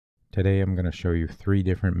Today I'm going to show you 3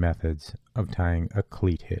 different methods of tying a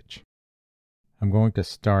cleat hitch. I'm going to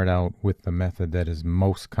start out with the method that is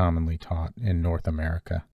most commonly taught in North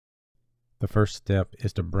America. The first step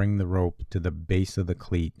is to bring the rope to the base of the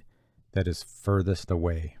cleat that is furthest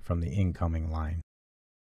away from the incoming line.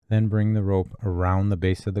 Then bring the rope around the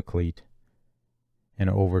base of the cleat and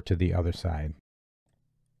over to the other side.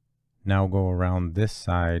 Now go around this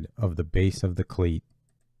side of the base of the cleat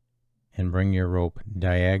and bring your rope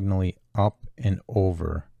diagonally up and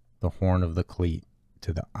over the horn of the cleat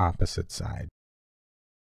to the opposite side.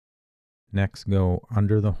 Next, go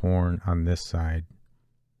under the horn on this side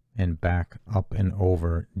and back up and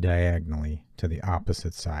over diagonally to the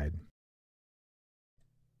opposite side.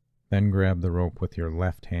 Then grab the rope with your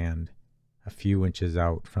left hand a few inches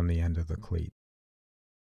out from the end of the cleat.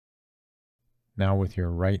 Now with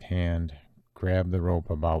your right hand, grab the rope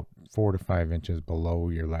about 4 to 5 inches below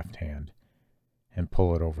your left hand and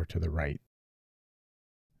pull it over to the right.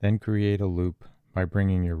 Then create a loop by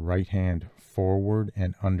bringing your right hand forward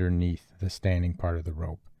and underneath the standing part of the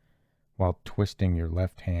rope while twisting your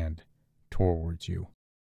left hand towards you.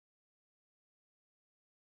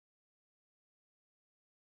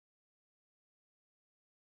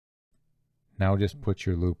 Now just put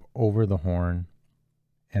your loop over the horn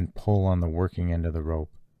and pull on the working end of the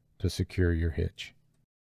rope to secure your hitch.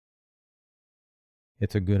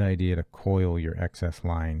 It's a good idea to coil your excess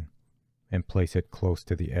line and place it close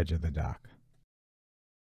to the edge of the dock.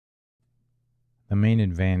 The main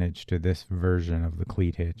advantage to this version of the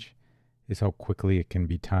cleat hitch is how quickly it can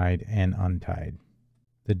be tied and untied.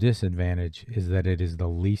 The disadvantage is that it is the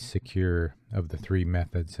least secure of the 3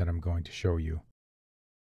 methods that I'm going to show you.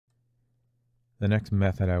 The next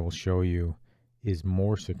method I will show you is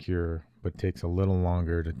more secure but takes a little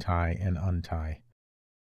longer to tie and untie.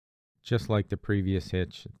 Just like the previous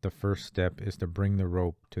hitch, the first step is to bring the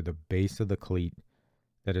rope to the base of the cleat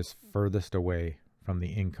that is furthest away from the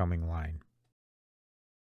incoming line.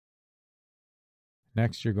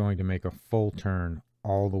 Next, you're going to make a full turn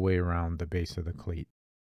all the way around the base of the cleat.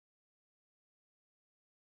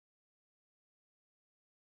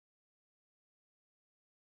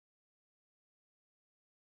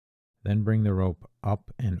 Then bring the rope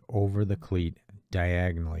up and over the cleat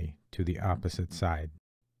diagonally to the opposite side.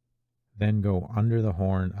 Then go under the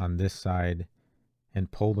horn on this side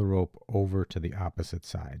and pull the rope over to the opposite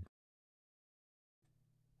side.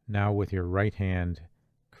 Now with your right hand,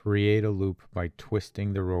 create a loop by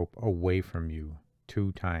twisting the rope away from you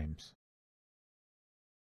 2 times.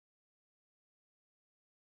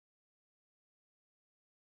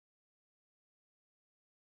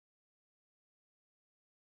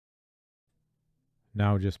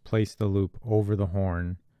 Now just place the loop over the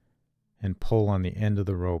horn and pull on the end of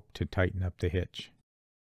the rope to tighten up the hitch.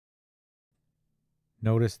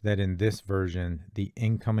 Notice that in this version, the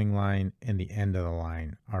incoming line and the end of the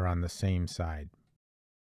line are on the same side.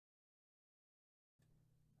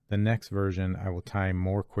 The next version I will tie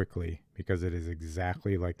more quickly because it is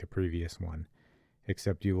exactly like the previous one,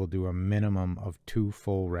 except you will do a minimum of 2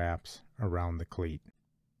 full wraps around the cleat.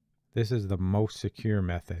 This is the most secure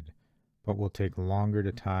method, but will take longer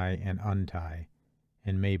to tie and untie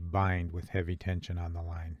and may bind with heavy tension on the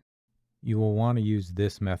line. You will want to use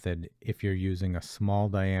this method if you're using a small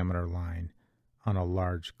diameter line on a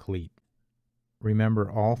large cleat. Remember,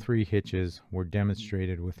 all 3 hitches were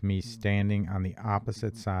demonstrated with me standing on the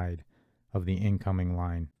opposite side of the incoming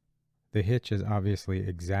line. The hitch is obviously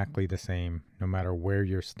exactly the same no matter where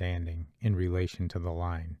you're standing in relation to the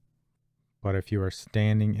line. But if you are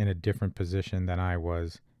standing in a different position than I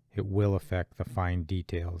was, it will affect the fine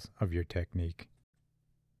details of your technique.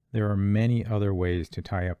 There are many other ways to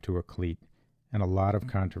tie up to a cleat and a lot of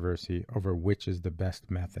controversy over which is the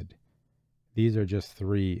best method. These are just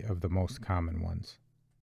 3 of the most common ones.